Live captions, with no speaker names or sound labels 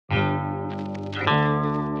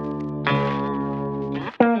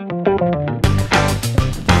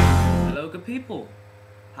people.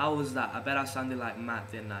 How was that? I bet I sounded like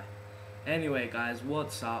Matt, didn't I? Anyway guys,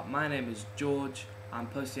 what's up? My name is George. I'm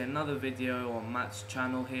posting another video on Matt's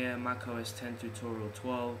channel here, macOS 10 tutorial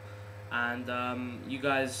 12. And you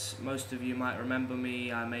guys, most of you might remember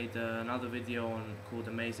me. I made another video called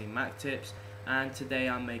Amazing Mac Tips, and today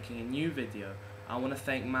I'm making a new video. I want to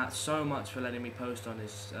thank Matt so much for letting me post on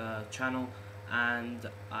his channel, and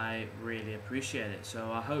I really appreciate it. So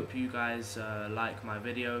I hope you guys like my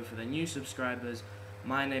video. For the new subscribers,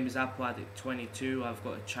 my name is Apple Addict 22. I've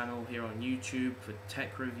got a channel here on YouTube for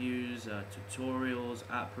tech reviews, tutorials,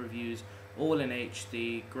 app reviews, all in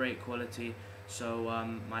HD, great quality. So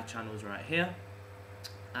my channel's right here,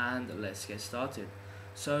 and let's get started.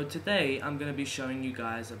 So today I'm going to be showing you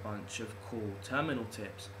guys a bunch of cool terminal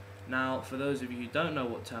tips. Now, for those of you who don't know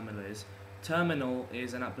what terminal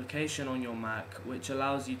is an application on your Mac which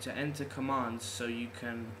allows you to enter commands so you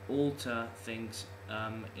can alter things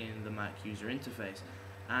in the Mac user interface.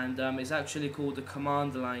 And it's actually called the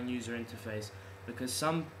command line user interface because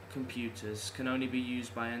some computers can only be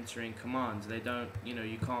used by entering commands. They don't,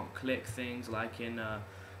 you can't click things like in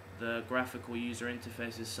the graphical user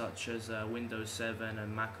interfaces such as Windows 7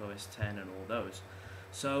 and macOS 10 and all those.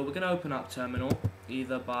 So we're going to open up terminal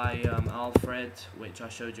either by Alfred, which I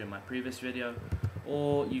showed you in my previous video,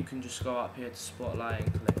 or you can just go up here to Spotlight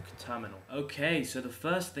and click terminal. Okay, so the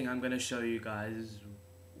first thing I'm going to show you guys is,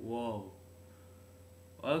 whoa.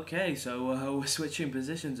 Okay, so we're switching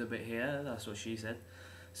positions a bit here, that's what she said.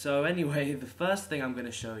 So anyway, the first thing I'm going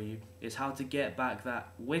to show you is how to get back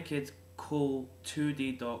that wicked cool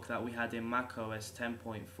 2D dock that we had in macOS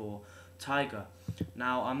 10.4 Tiger.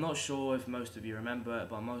 Now, I'm not sure if most of you remember it,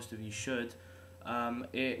 but most of you should.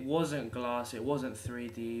 It wasn't glass, it wasn't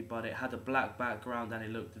 3D, but it had a black background and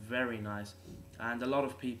it looked very nice. And a lot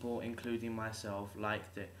of people, including myself,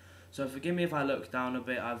 liked it. So forgive me if I look down a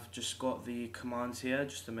bit. I've just got the commands here,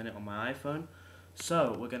 just a minute, on my iPhone.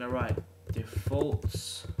 So we're going to write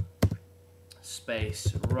defaults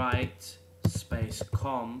space write space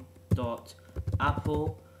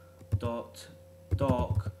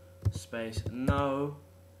com.apple.dock space no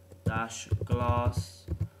dash glass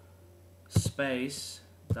space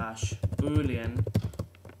dash boolean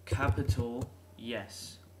capital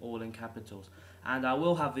yes, all in capitals. And I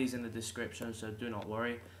will have these in the description, so do not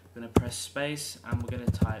worry. I'm going to press space and we're going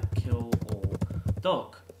to type killall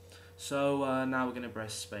dock. So now we're going to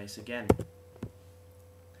press space again.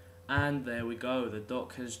 And there we go, the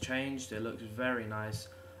dock has changed, it looks very nice.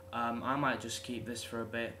 I might just keep this for a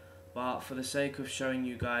bit, but for the sake of showing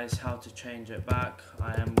you guys how to change it back,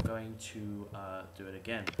 I am going to do it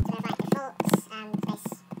again. So write defaults, space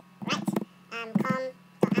right,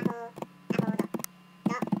 com.apple.dock.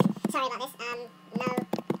 Sorry about this, no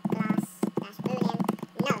glass dash boolean,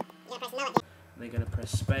 no. You're going to press no again. They're going to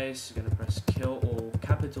press space, you're going to press kill all,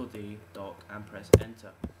 capital D, dock, and press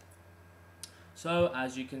enter. So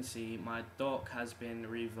as you can see, my dock has been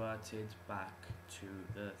reverted back to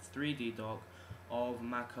the 3D dock of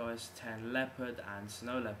macOS 10 Leopard and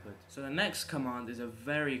Snow Leopard. So the next command is a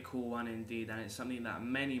very cool one indeed, and it's something that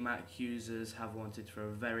many Mac users have wanted for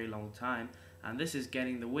a very long time, and this is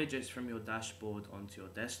getting the widgets from your dashboard onto your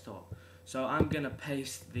desktop. So I'm going to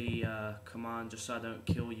paste the command just so I don't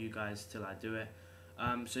kill you guys till I do it.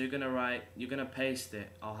 So you're going to paste it.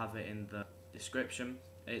 I'll have it in the description.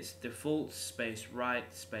 It's default space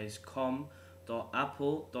write space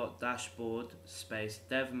com.apple.dashboard space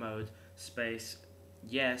devmode space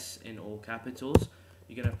yes in all capitals.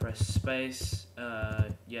 You're going to press space,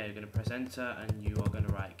 you're going to press enter, and you are going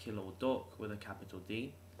to write killall dock with a capital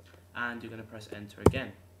D, and you're going to press enter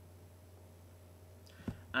again.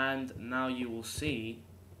 And now you will see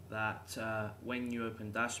that when you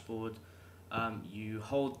open dashboard, you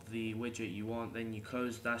hold the widget you want, then you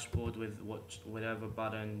close dashboard with whatever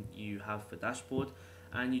button you have for dashboard,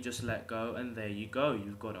 and you just let go, and there you go,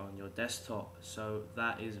 you've got it on your desktop. So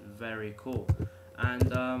that is very cool.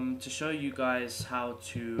 And to show you guys how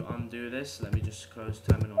to undo this, let me just close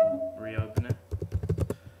terminal and reopen it.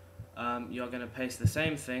 You're going to paste the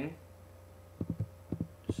same thing,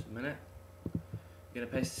 just a minute. You're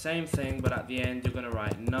going to paste the same thing, but at the end you're going to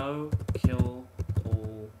write no kill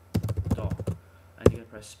all dock, and you're going to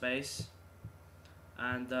press space.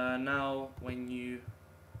 And now when you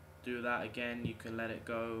do that again, you can let it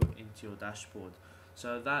go into your dashboard.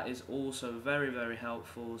 So that is also very, very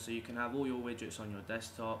helpful, so you can have all your widgets on your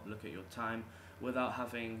desktop, look at your time without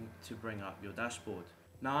having to bring up your dashboard.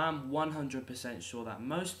 Now I'm 100% sure that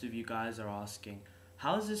most of you guys are asking,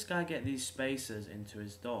 how does this guy get these spacers into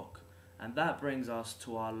his dock? And that brings us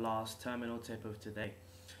to our last terminal tip of today.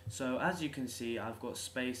 So as you can see, I've got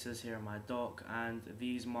spaces here in my dock, and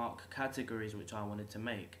these mark categories which I wanted to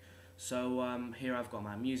make. So here I've got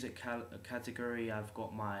my music category, I've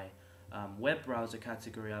got my web browser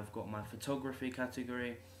category, I've got my photography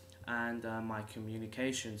category, and my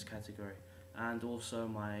communications category, and also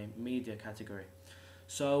my media category.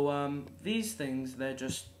 So these things, they're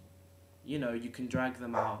just, you know, you can drag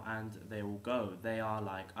them out and they will go. They are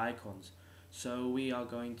like icons. So we are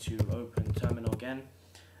going to open terminal again,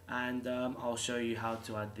 and I'll show you how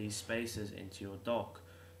to add these spaces into your dock.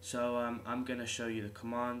 So I'm going to show you the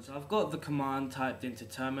commands. I've got the command typed into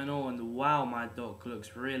terminal, and wow, my dock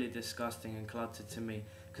looks really disgusting and cluttered to me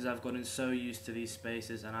because I've gotten so used to these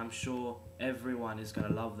spaces, and I'm sure everyone is going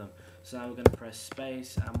to love them. So I'm going to press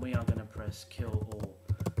space, and we are going to press kill all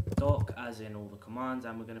dock, as in all the commands,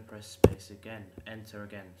 and we're going to press space again, enter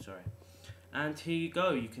again, sorry. And here you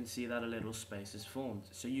go, you can see that a little space is formed.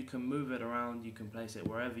 So you can move it around, you can place it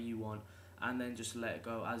wherever you want, and then just let it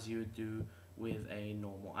go as you would do with a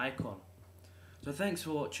normal icon. So thanks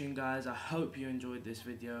for watching, guys. I hope you enjoyed this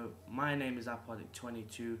video. My name is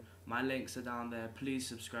Apple.22. My links are down there. Please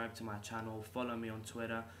subscribe to my channel, follow me on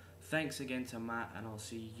Twitter. Thanks again to Matt, and I'll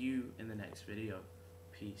see you in the next video.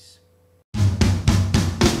 Peace.